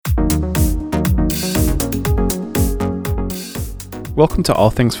Welcome to All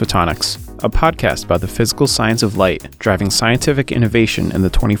Things Photonics, a podcast about the physical science of light driving scientific innovation in the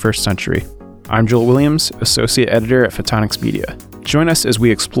 21st century. I'm Joel Williams, Associate Editor at Photonics Media. Join us as we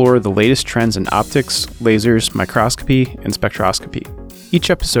explore the latest trends in optics, lasers, microscopy, and spectroscopy. Each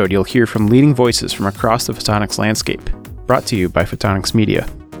episode, you'll hear from leading voices from across the photonics landscape, brought to you by Photonics Media.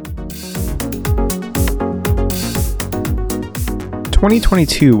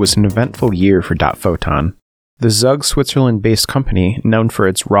 2022 was an eventful year for Dot Photon. The Zug Switzerland-based company, known for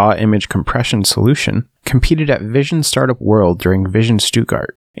its raw image compression solution, competed at Vision Startup World during Vision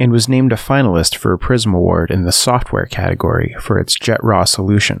Stuttgart and was named a finalist for a Prism Award in the software category for its JetRaw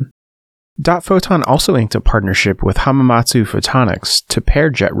solution. Dot Photon also inked a partnership with Hamamatsu Photonics to pair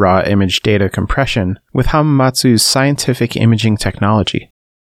JetRaw image data compression with Hamamatsu's scientific imaging technology.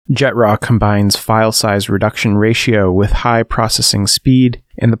 JetRaw combines file size reduction ratio with high processing speed,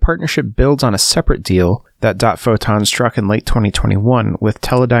 and the partnership builds on a separate deal that Dot Photon struck in late 2021 with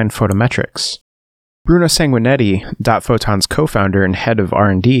Teledyne Photometrics. Bruno Sanguinetti, Dot Photon's co-founder and head of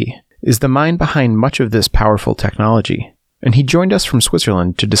R&D, is the mind behind much of this powerful technology, and he joined us from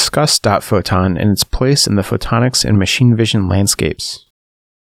Switzerland to discuss Dot Photon and its place in the photonics and machine vision landscapes.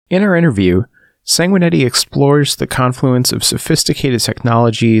 In our interview, Sanguinetti explores the confluence of sophisticated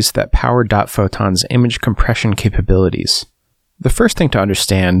technologies that power Dot Photon's image compression capabilities. The first thing to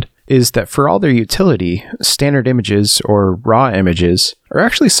understand is that for all their utility, standard images, or raw images, are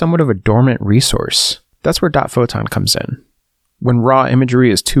actually somewhat of a dormant resource. That's where Dot Photon comes in. When raw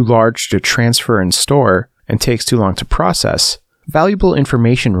imagery is too large to transfer and store, and takes too long to process, valuable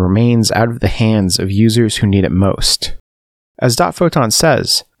information remains out of the hands of users who need it most. As Dot Photon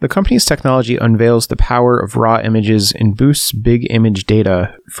says, the company's technology unveils the power of raw images and boosts big image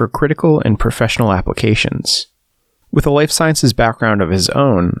data for critical and professional applications. With a life sciences background of his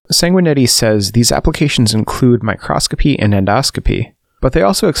own, Sanguinetti says these applications include microscopy and endoscopy, but they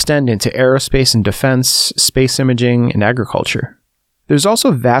also extend into aerospace and defense, space imaging, and agriculture. There's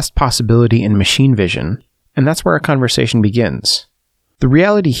also vast possibility in machine vision, and that's where our conversation begins. The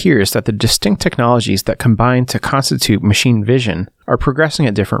reality here is that the distinct technologies that combine to constitute machine vision are progressing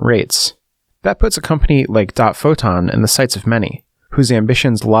at different rates. That puts a company like Dot Photon in the sights of many, whose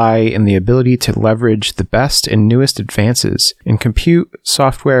ambitions lie in the ability to leverage the best and newest advances in compute,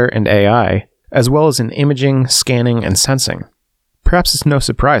 software, and AI, as well as in imaging, scanning, and sensing. Perhaps it's no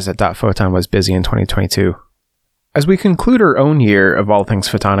surprise that Dot Photon was busy in 2022. As we conclude our own year of All Things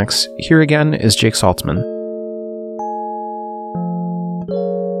Photonics, here again is Jake Saltzman.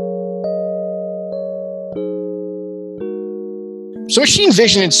 So machine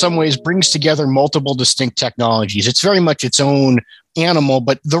vision in some ways brings together multiple distinct technologies. It's very much its own animal,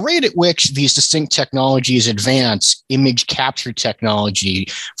 but the rate at which these distinct technologies advance, image capture technology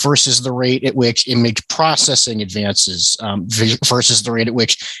versus the rate at which image processing advances versus the rate at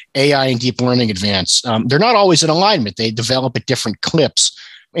which AI and deep learning advance, they're not always in alignment. They develop at different clips.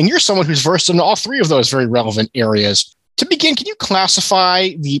 And you're someone who's versed in all three of those very relevant areas. To begin, can you classify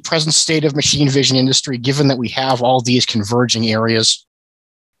the present state of machine vision industry, given that we have all these converging areas?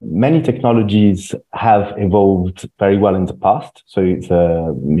 Many technologies have evolved very well in the past. So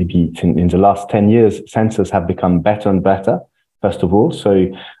maybe in the last 10 years, sensors have become better and better, first of all. So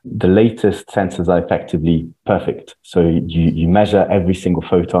the latest sensors are effectively perfect. So you measure every single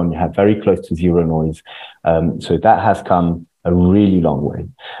photon, you have very close to zero noise. So that has come a really long way.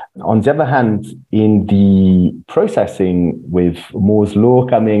 On the other hand, in the processing, with Moore's law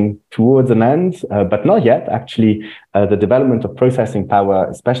coming towards an end, but not yet, actually, the development of processing power,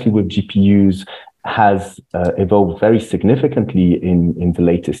 especially with GPUs, has evolved very significantly in the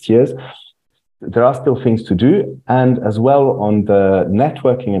latest years. There are still things to do. And as well, on the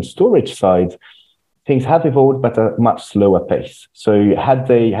networking and storage side, things have evolved, but at a much slower pace. So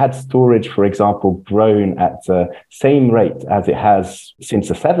had storage, for example, grown at the same rate as it has since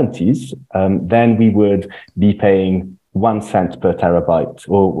the 70s, then we would be paying 1 cent per terabyte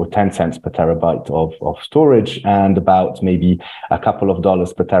or 10 cents per terabyte of storage and about maybe a couple of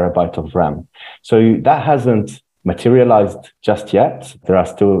dollars per terabyte of RAM. So that hasn't materialized just yet. There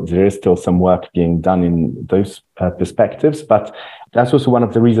is still some work being done in those perspectives, but that's also one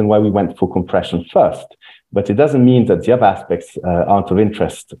of the reasons why we went for compression first. But it doesn't mean that the other aspects aren't of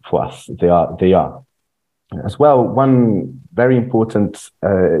interest for us. They are. As well, one very important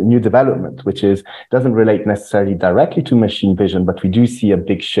new development, which doesn't relate necessarily directly to machine vision, but we do see a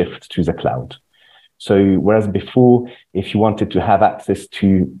big shift to the cloud. So whereas before, if you wanted to have access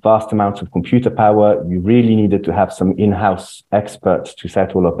to vast amounts of computer power, you really needed to have some in-house experts to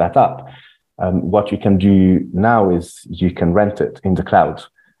set all of that up. What you can do now is you can rent it in the cloud.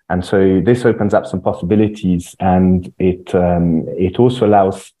 And so this opens up some possibilities, and it also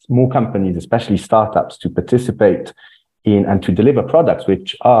allows more companies, especially startups, to participate in and to deliver products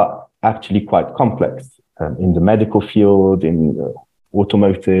which are actually quite complex in the medical field, in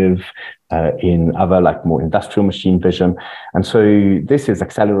automotive, in other like more industrial machine vision. And so this is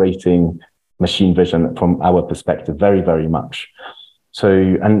accelerating machine vision from our perspective very, very much. So,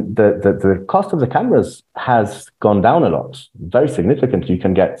 and the cost of the cameras has gone down a lot, very significantly. You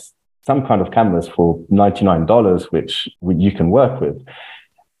can get some kind of cameras for $99, which you can work with.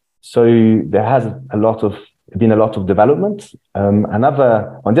 So there has been a lot of development. On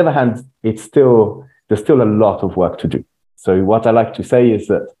the other hand, there's still a lot of work to do. So what I like to say is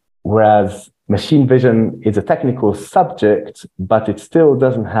that whereas machine vision is a technical subject, but it still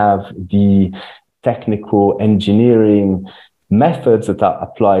doesn't have the technical engineering methods that are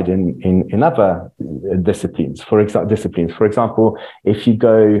applied in other disciplines. For example, if you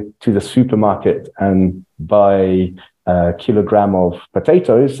go to the supermarket and buy a kilogram of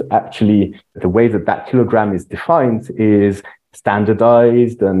potatoes, actually the way that kilogram is defined is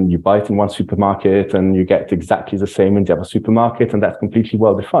standardized, and you buy it in one supermarket and you get exactly the same in the other supermarket, and that's completely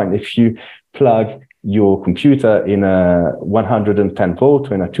well defined. If you plug your computer in a 110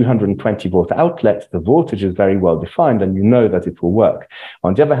 volt or in a 220 volt outlet, the voltage is very well defined and you know that it will work.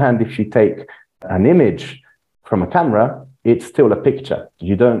 On the other hand, if you take an image from a camera, it's still a picture.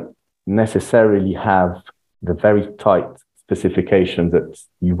 You don't necessarily have the very tight specifications that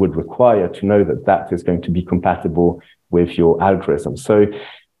you would require to know that that is going to be compatible with your algorithm. So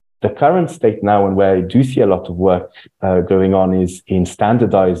the current state now, and where I do see a lot of work going on, is in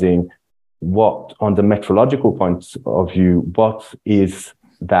standardizing what, on the metrological point of view, what is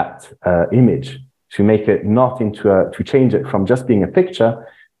that image, to make it not to change it from just being a picture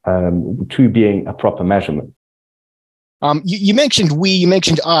to being a proper measurement. You mentioned you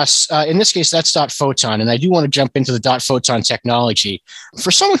mentioned us. In this case, that's dot photon. And I do want to jump into the dot photon technology. For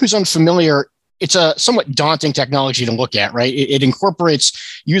someone who's unfamiliar, it's a somewhat daunting technology to look at, right? It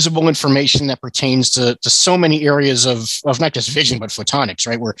incorporates usable information that pertains to so many areas of not just vision, but photonics,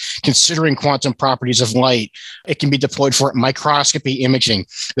 right? We're considering quantum properties of light. It can be deployed for microscopy imaging.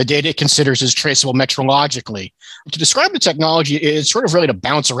 The data it considers is traceable metrologically. To describe the technology, it's sort of really to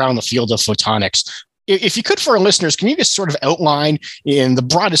bounce around the field of photonics. If you could, for our listeners, can you just sort of outline in the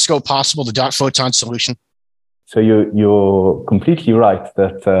broadest scope possible the dot photon solution? So you're completely right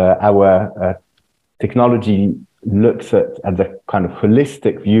that our technology looks at the kind of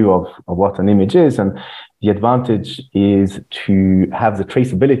holistic view of what an image is. And the advantage is to have the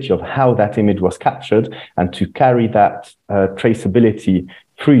traceability of how that image was captured and to carry that traceability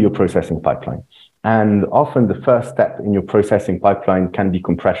through your processing pipeline. And often the first step in your processing pipeline can be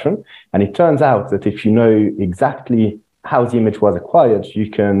compression. And it turns out that if you know exactly how the image was acquired,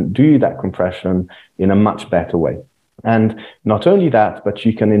 you can do that compression in a much better way. And not only that, but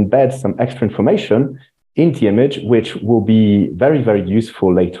you can embed some extra information in the image, which will be very, very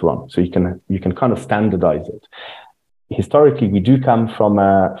useful later on. So you can kind of standardize it. Historically, we do come from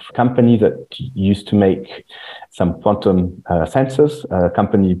a company that used to make some quantum sensors. A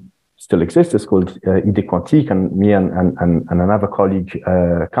company still exists. It's called ID Quantique, and me and another colleague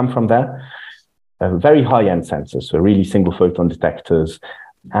come from there. Very high-end sensors, so really single photon detectors.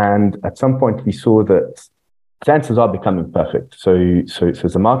 And at some point, we saw that sensors are becoming perfect. So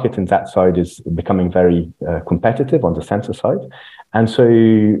the market in that side is becoming very competitive on the sensor side. And so,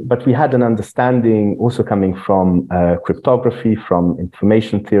 but we had an understanding also coming from cryptography, from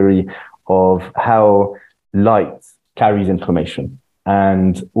information theory, of how light carries information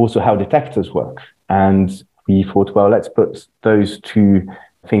and also how detectors work. And we thought, well, let's put those two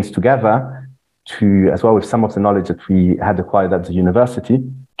things together as well with some of the knowledge that we had acquired at the university,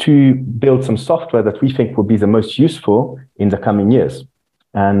 to build some software that we think will be the most useful in the coming years.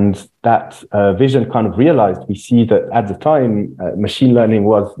 And that vision kind of realized, we see that at the time, machine learning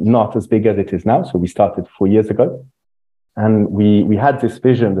was not as big as it is now. So we started 4 years ago. And we had this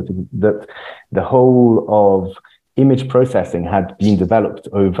vision that the whole of image processing had been developed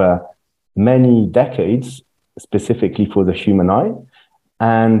over many decades, specifically for the human eye.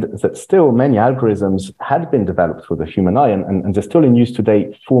 And that still many algorithms had been developed for the human eye, and they're still in use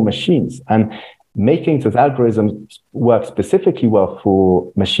today for machines. And making those algorithms work specifically well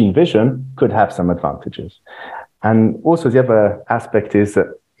for machine vision could have some advantages. And also the other aspect is that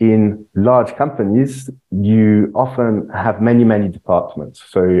in large companies, you often have many, many departments.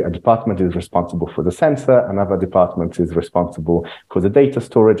 So a department is responsible for the sensor, another department is responsible for the data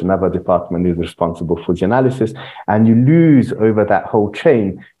storage, another department is responsible for the analysis. And you lose over that whole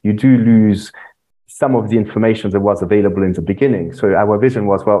chain, you do lose some of the information that was available in the beginning. So our vision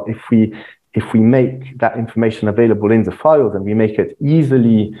was, well, if we make that information available in the files and we make it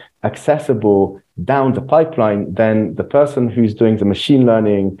easily accessible down the pipeline, then the person who's doing the machine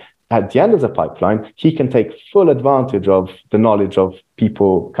learning at the end of the pipeline, he can take full advantage of the knowledge of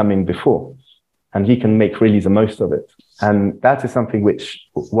people coming before, and he can make really the most of it. And that is something which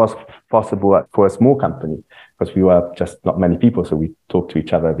was possible for a small company because we were just not many people, so we talked to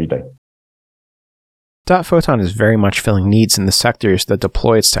each other every day. Dot Photon is very much filling needs in the sectors that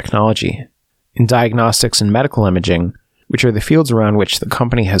deploy its technology. In diagnostics and medical imaging, which are the fields around which the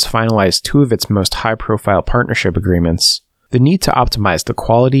company has finalized two of its most high-profile partnership agreements, the need to optimize the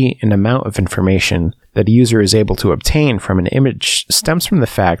quality and amount of information that a user is able to obtain from an image stems from the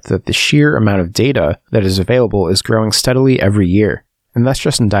fact that the sheer amount of data that is available is growing steadily every year, and that's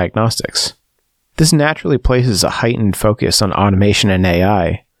just in diagnostics. This naturally places a heightened focus on automation and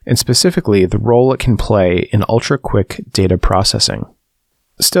AI, and specifically the role it can play in ultra-quick data processing.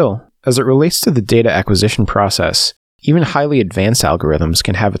 Still, as it relates to the data acquisition process, even highly advanced algorithms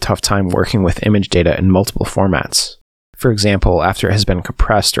can have a tough time working with image data in multiple formats. For example, after it has been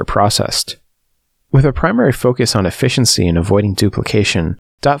compressed or processed. With a primary focus on efficiency and avoiding duplication,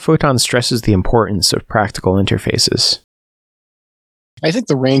 Dot Photon stresses the importance of practical interfaces. I think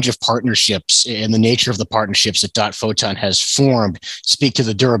the range of partnerships and the nature of the partnerships that Dot Photon has formed speak to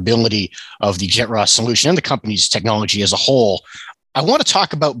the durability of the JetRaw solution and the company's technology as a whole. I want to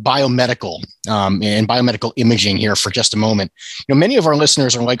talk about biomedical and biomedical imaging here for just a moment. Many of our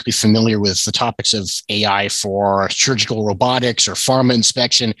listeners are likely familiar with the topics of AI for surgical robotics or pharma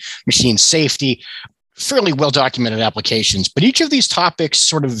inspection, machine safety, fairly well-documented applications. But each of these topics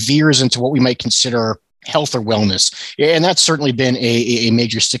sort of veers into what we might consider health or wellness. And that's certainly been a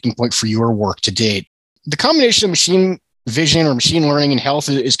major sticking point for your work to date. The combination of machine vision or machine learning and health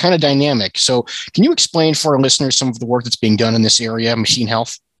is kind of dynamic. So can you explain for our listeners some of the work that's being done in this area, machine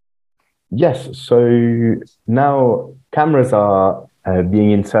health? Yes. So now cameras are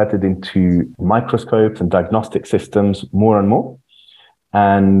being inserted into microscopes and diagnostic systems more and more.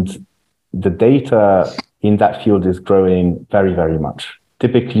 And the data in that field is growing very, very much.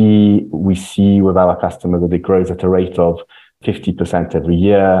 Typically, we see with our customers that it grows at a rate of 50% every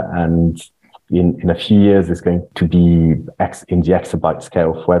year, and in a few years is going to be in the exabyte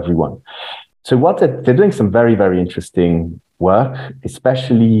scale for everyone. So what they're doing some very, very interesting work,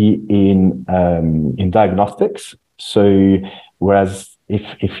 especially in diagnostics. So whereas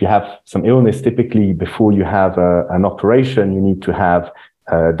if you have some illness, typically before you have an operation, you need to have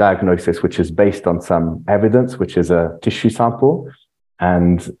a diagnosis which is based on some evidence, which is a tissue sample.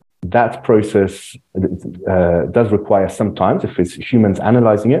 And that process does require some time if it's humans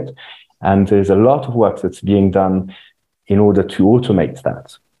analyzing it. And there's a lot of work that's being done in order to automate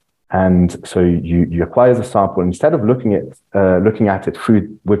that. And so you acquire the sample, instead of looking at it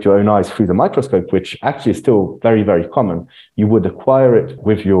with your own eyes through the microscope, which actually is still very, very common, you would acquire it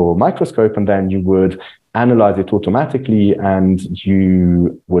with your microscope, and then you would analyze it automatically, and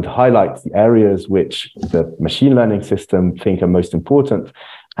you would highlight the areas which the machine learning system think are most important.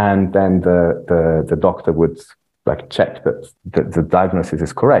 And then the doctor would check that the diagnosis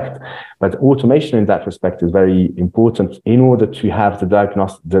is correct. But automation in that respect is very important in order to have the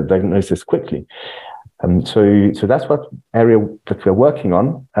diagnosis quickly. So that's what area that we're working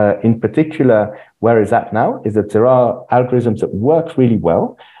on. In particular, where is that now is that there are algorithms that work really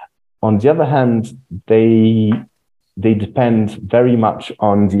well. On the other hand, they depend very much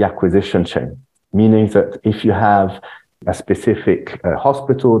on the acquisition chain, meaning that if you have a specific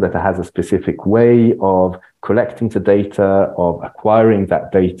hospital that has a specific way of collecting the data, of acquiring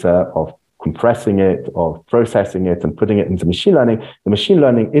that data, of compressing it, of processing it and putting it into machine learning, the machine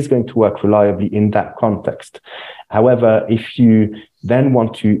learning is going to work reliably in that context. However, if you then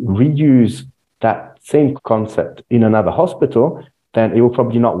want to reuse that same concept in another hospital, then it will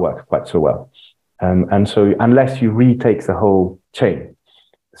probably not work quite so well. And so unless you retake the whole chain.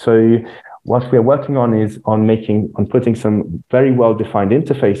 So what we're working on is on putting some very well-defined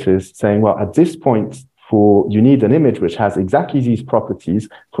interfaces saying, well, at this point, you need an image which has exactly these properties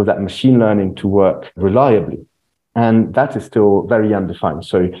for that machine learning to work reliably. And that is still very undefined.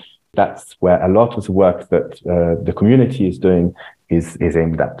 So that's where a lot of the work that the community is doing is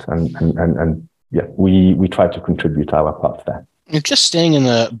aimed at. And yeah, we try to contribute our part there. Just staying in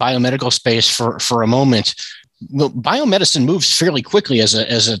the biomedical space for a moment, well, biomedicine moves fairly quickly as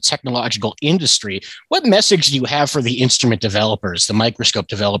a technological industry. What message do you have for the instrument developers, the microscope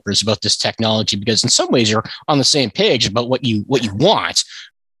developers about this technology? Because in some ways you're on the same page about what you want.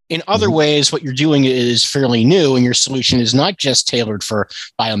 In other ways, what you're doing is fairly new, and your solution is not just tailored for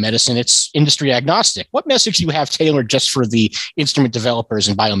biomedicine, it's industry agnostic. What message do you have tailored just for the instrument developers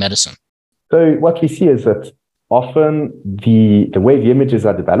in biomedicine? So what we see is that often the way the images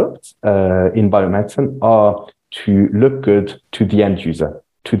are developed in biomedicine are to look good to the end user,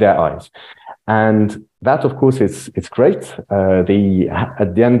 to their eyes. And that, of course, it's great. At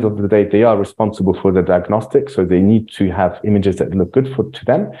the end of the day, they are responsible for the diagnostic, so they need to have images that look good to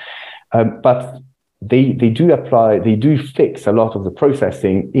them. But they do fix a lot of the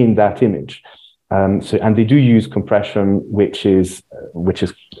processing in that image. And they do use compression, which is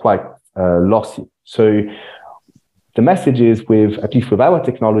quite lossy. So the message is, at least with our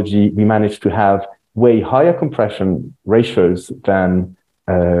technology, we managed to have way higher compression ratios than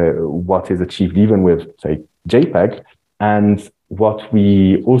what is achieved even with, say, JPEG. And what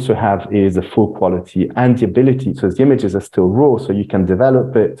we also have is a full quality and the ability, so the images are still raw, so you can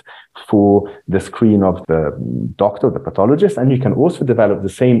develop it for the screen of the doctor, the pathologist, and you can also develop the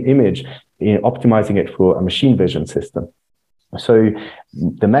same image in optimizing it for a machine vision system. So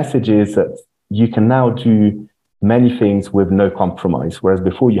the message is that you can now do many things with no compromise, whereas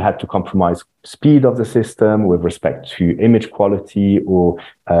before you had to compromise speed of the system with respect to image quality or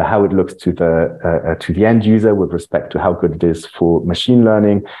how it looks to the end user with respect to how good it is for machine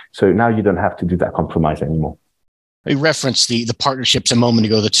learning. So now you don't have to do that compromise anymore. I referenced the partnerships a moment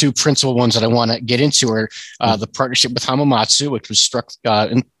ago. The two principal ones that I want to get into are the partnership with Hamamatsu, which was struck,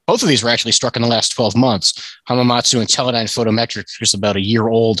 and both of these were actually struck in the last 12 months. Hamamatsu and Teledyne Photometrics is about a year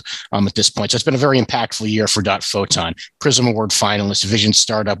old at this point. So it's been a very impactful year for Dot Photon. Prism Award finalist, Vision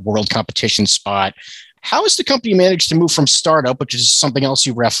Startup, World Competition Spot. How has the company managed to move from startup, which is something else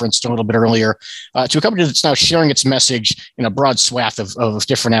you referenced a little bit earlier, to a company that's now sharing its message in a broad swath of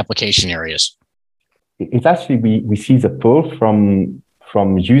different application areas? It's actually, we see the pull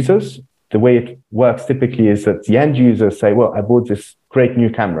from users. The way it works typically is that the end users say, well, I bought this great new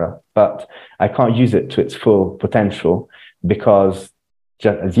camera, but I can't use it to its full potential because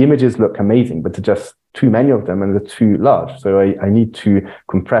the images look amazing, but there are just too many of them and they're too large. So I need to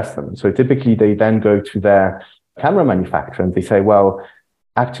compress them. So typically they then go to their camera manufacturer and they say, well,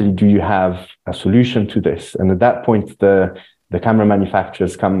 actually, do you have a solution to this? And at that point, the camera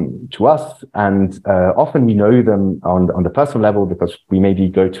manufacturers come to us, and often we know them on the personal level because we maybe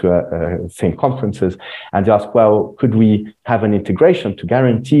go to same conferences, and they ask, well, could we have an integration to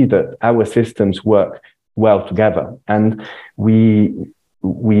guarantee that our systems work well together? And we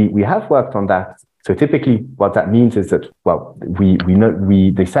have worked on that. So typically what that means is that, well,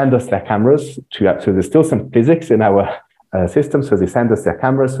 they send us their cameras so there's still some physics in our system. So they send us their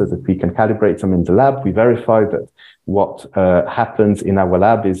cameras so that we can calibrate them in the lab. We verify that what happens in our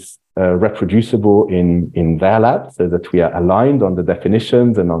lab is reproducible in their lab, so that we are aligned on the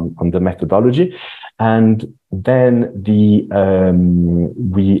definitions and on the methodology. And then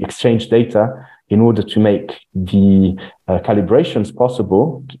we exchange data in order to make the calibrations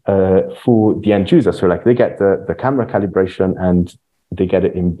possible for the end user. So like they get the camera calibration and they get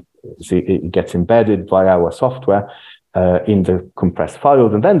it gets embedded by our software in the compressed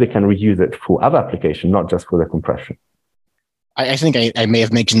files, and then they can reuse it for other applications, not just for the compression. I think I may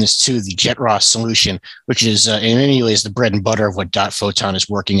have mentioned this too, the JetRaw solution, which is in many ways the bread and butter of what Dot Photon is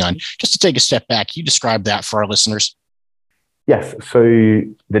working on. Just to take a step back, can you describe that for our listeners? Yes. So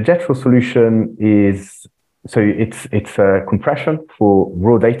the JetRaw solution is, it's a compression for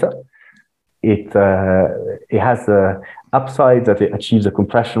raw data. It has the upside that it achieves a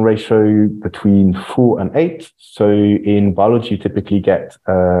compression ratio between 4 and 8. So in biology, you typically get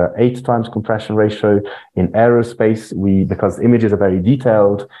 8 times compression ratio. In aerospace, because images are very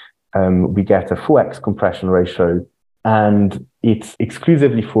detailed, we get a 4x compression ratio, and it's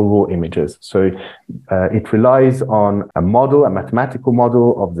exclusively for raw images. So it relies on a mathematical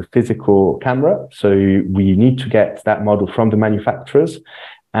model of the physical camera. So we need to get that model from the manufacturers,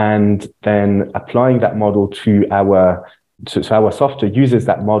 and then applying that model to our software uses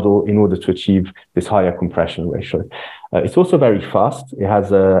that model in order to achieve this higher compression ratio. It's also very fast. It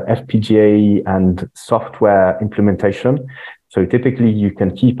has a FPGA and software implementation. So typically you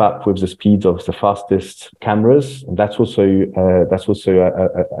can keep up with the speed of the fastest cameras. And that's also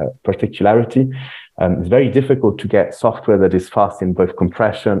a particularity. It's very difficult to get software that is fast in both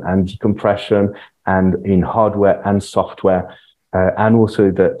compression and decompression and in hardware and software. And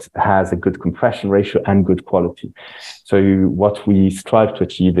also that has a good compression ratio and good quality. So what we strive to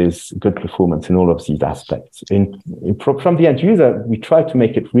achieve is good performance in all of these aspects. From the end user, we try to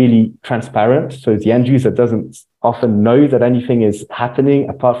make it really transparent. So the end user doesn't often know that anything is happening,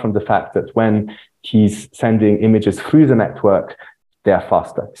 apart from the fact that when he's sending images through the network, they are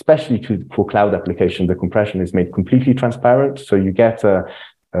faster, especially for cloud applications. The compression is made completely transparent. So you get a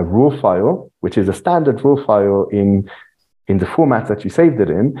raw file, which is a standard raw file in the format that you saved it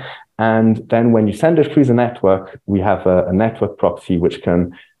in. And then when you send it through the network, we have a network proxy which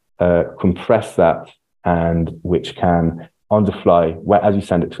can compress that and which can, on the fly, as you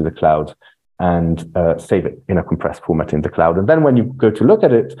send it to the cloud, and save it in a compressed format in the cloud. And then when you go to look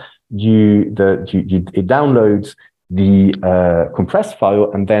at it, it downloads the compressed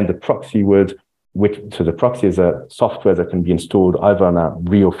file, and then the proxy so the proxy is a software that can be installed either on a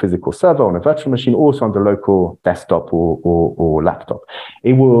real physical server, on a virtual machine, or also on the local desktop or laptop.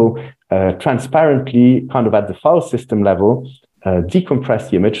 It will transparently, kind of at the file system level, decompress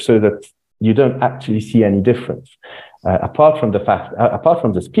the image so that you don't actually see any difference. Apart from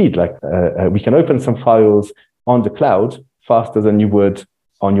the speed, we can open some files on the cloud faster than you would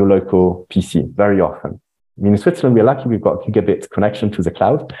on your local PC very often. I mean, in Switzerland, we're lucky we've got a gigabit connection to the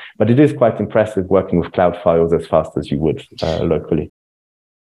cloud, but it is quite impressive working with cloud files as fast as you would locally.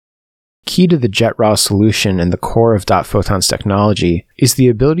 Key to the JetRaw solution and the core of Photon's technology is the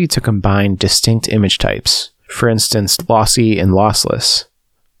ability to combine distinct image types, for instance, lossy and lossless.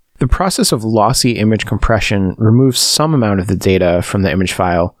 The process of lossy image compression removes some amount of the data from the image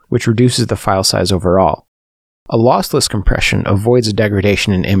file, which reduces the file size overall. A lossless compression avoids a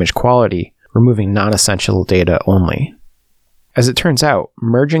degradation in image quality, removing non-essential data only. As it turns out,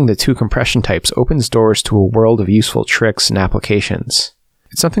 merging the two compression types opens doors to a world of useful tricks and applications.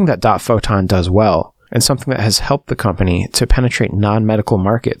 It's something that Photon does well, and something that has helped the company to penetrate non-medical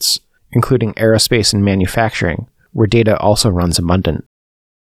markets, including aerospace and manufacturing, where data also runs abundant.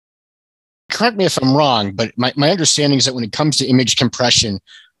 Correct me if I'm wrong, but my understanding is that when it comes to image compression,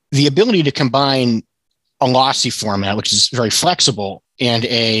 the ability to combine a lossy format, which is very flexible, and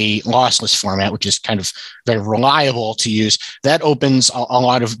a lossless format, which is kind of very reliable to use, that opens a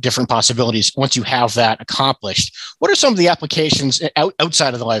lot of different possibilities once you have that accomplished. What are some of the applications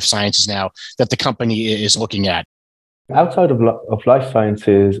outside of the life sciences now that the company is looking at? Outside of life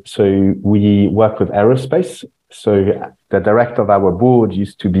sciences, so we work with aerospace. So the director of our board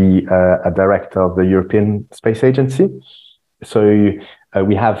used to be a director of the European Space Agency. So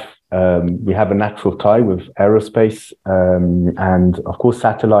we have a natural tie with aerospace, and of course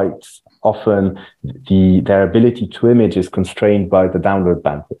satellites. Often their ability to image is constrained by the download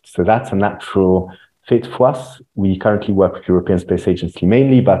bandwidth. So that's a natural fit for us. We currently work with European Space Agency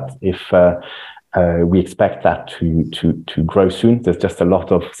mainly, but if we expect that to grow soon. There's just a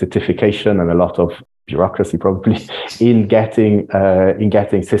lot of certification and a lot of bureaucracy probably in getting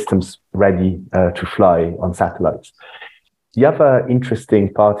systems ready to fly on satellites. The other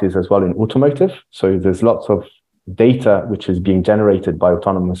interesting part is as well in automotive. So there's lots of data which is being generated by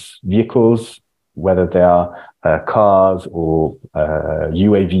autonomous vehicles, whether they are cars or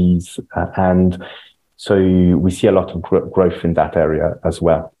UAVs. And so we see a lot of growth in that area as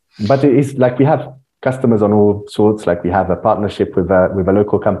well. But it is like we have customers on all sorts. Like we have a partnership with a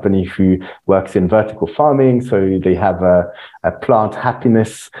local company who works in vertical farming. So they have a plant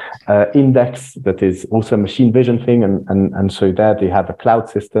happiness index that is also a machine vision thing. And so there they have a cloud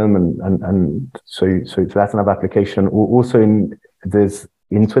system. And so that's another application. Also in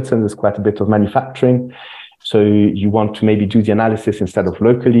Switzerland, there's quite a bit of manufacturing. So you want to maybe do the analysis instead of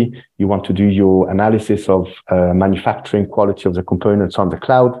locally. You want to do your analysis of manufacturing quality of the components on the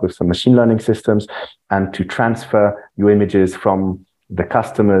cloud with some machine learning systems, and to transfer your images from the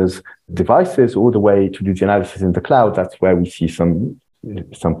customer's devices all the way to do the analysis in the cloud. That's where we see some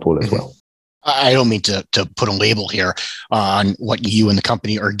pull as well. I don't mean to put a label here on what you and the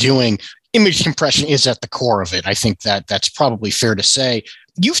company are doing. Image compression is at the core of it. I think that's probably fair to say.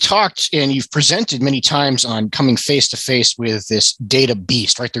 You've talked and you've presented many times on coming face to face with this data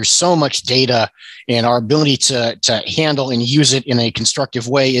beast, right? There's so much data, and our ability to handle and use it in a constructive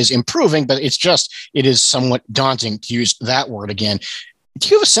way is improving, but it is somewhat daunting, to use that word again. Do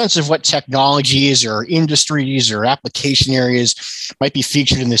you have a sense of what technologies or industries or application areas might be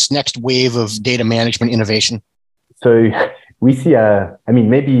featured in this next wave of data management innovation? So we see,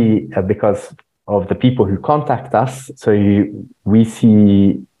 maybe because of the people who contact us. So we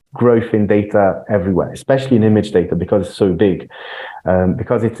see growth in data everywhere, especially in image data, because it's so big,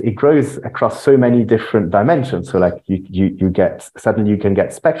 because it grows across so many different dimensions. So like suddenly you can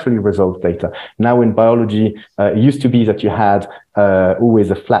get spectrally resolved data. Now in biology, it used to be that you had always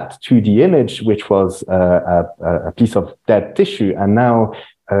a flat 2D image, which was a piece of dead tissue. And now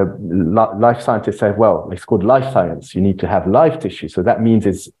life scientists say, well, it's called life science. You need to have live tissue. So that means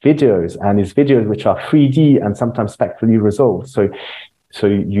it's videos which are 3D and sometimes spectrally resolved. So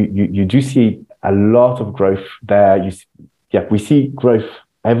you do see a lot of growth there. we see growth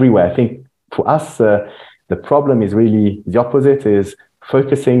everywhere. I think for us, the problem is really the opposite, is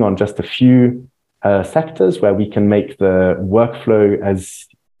focusing on just a few sectors where we can make the workflow as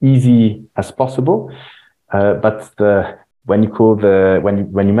easy as possible. But when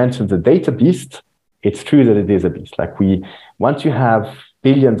you mention the data beast, it's true that it is a beast. Like once you have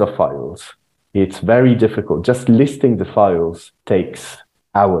billions of files, it's very difficult. Just listing the files takes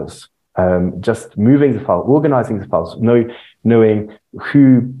hours. Just moving the file, organizing the files, knowing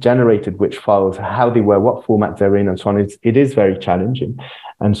who generated which files, how they were, what format they're in, and so on. It is very challenging.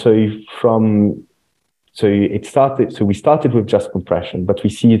 And so we started with just compression, but we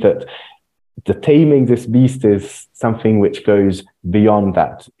see that the taming this beast is something which goes beyond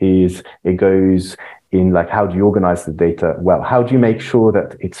that. It goes in like, how do you organize the data well? How do you make sure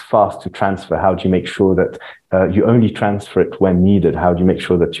that it's fast to transfer? How do you make sure that you only transfer it when needed? How do you make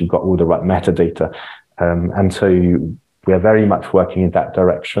sure that you've got all the right metadata? And so we are very much working in that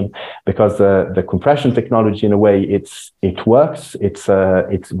direction, because the compression technology, in a way, it works. It's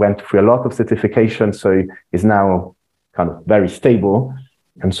went through a lot of certification, so is now kind of very stable.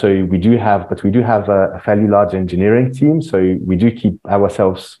 And so we do have a fairly large engineering team, so we do keep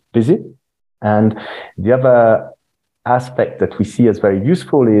ourselves busy. And the other aspect that we see as very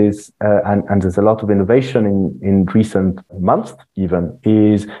useful is, and there's a lot of innovation in recent months even,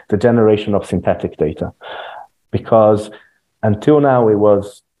 is the generation of synthetic data. Because until now it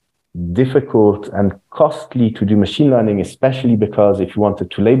was difficult and costly to do machine learning, especially because if you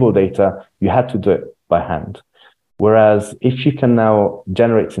wanted to label data, you had to do it by hand. Whereas if you can now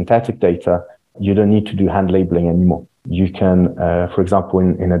generate synthetic data, you don't need to do hand labeling anymore. You can, for example,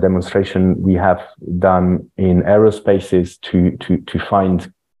 in a demonstration we have done in aerospaces to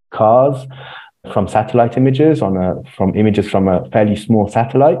find cars from satellite images from images from a fairly small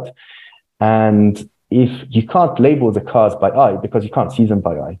satellite. And if you can't label the cars by eye because you can't see them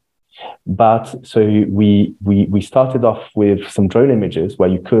by eye. But so we started off with some drone images where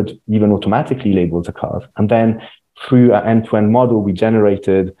you could even automatically label the cars. And then through an end-to-end model, we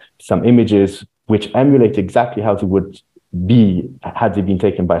generated some images which emulate exactly how they would be had they been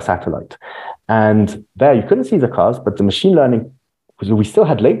taken by a satellite. And there you couldn't see the cars, but the machine learning, because we still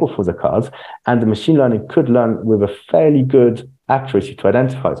had label for the cars, and the machine learning could learn with a fairly good accuracy to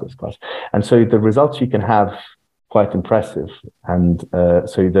identify those cars. And so the results you can have quite impressive. And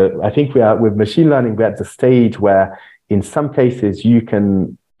I think with machine learning, we're at the stage where in some cases you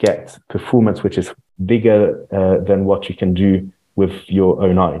can get performance which is bigger than what you can do with your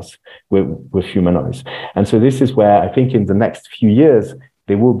own eyes, with human eyes. And so this is where I think in the next few years,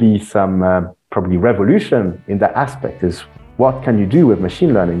 there will be some probably revolution in that aspect, is what can you do with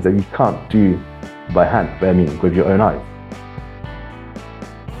machine learning that you can't do by hand, with your own eyes.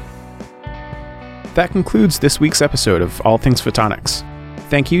 That concludes this week's episode of All Things Photonics.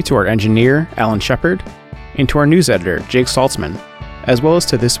 Thank you to our engineer, Alan Shepard, and to our news editor, Jake Saltzman, as well as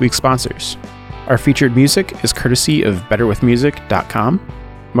to this week's sponsors. Our featured music is courtesy of betterwithmusic.com.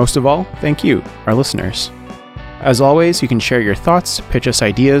 Most of all, thank you, our listeners. As always, you can share your thoughts, pitch us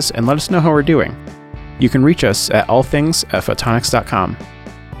ideas, and let us know how we're doing. You can reach us at allthings@photonics.com.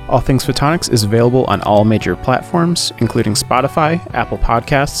 All Things Photonics is available on all major platforms, including Spotify, Apple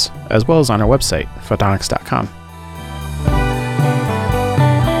Podcasts, as well as on our website, photonics.com.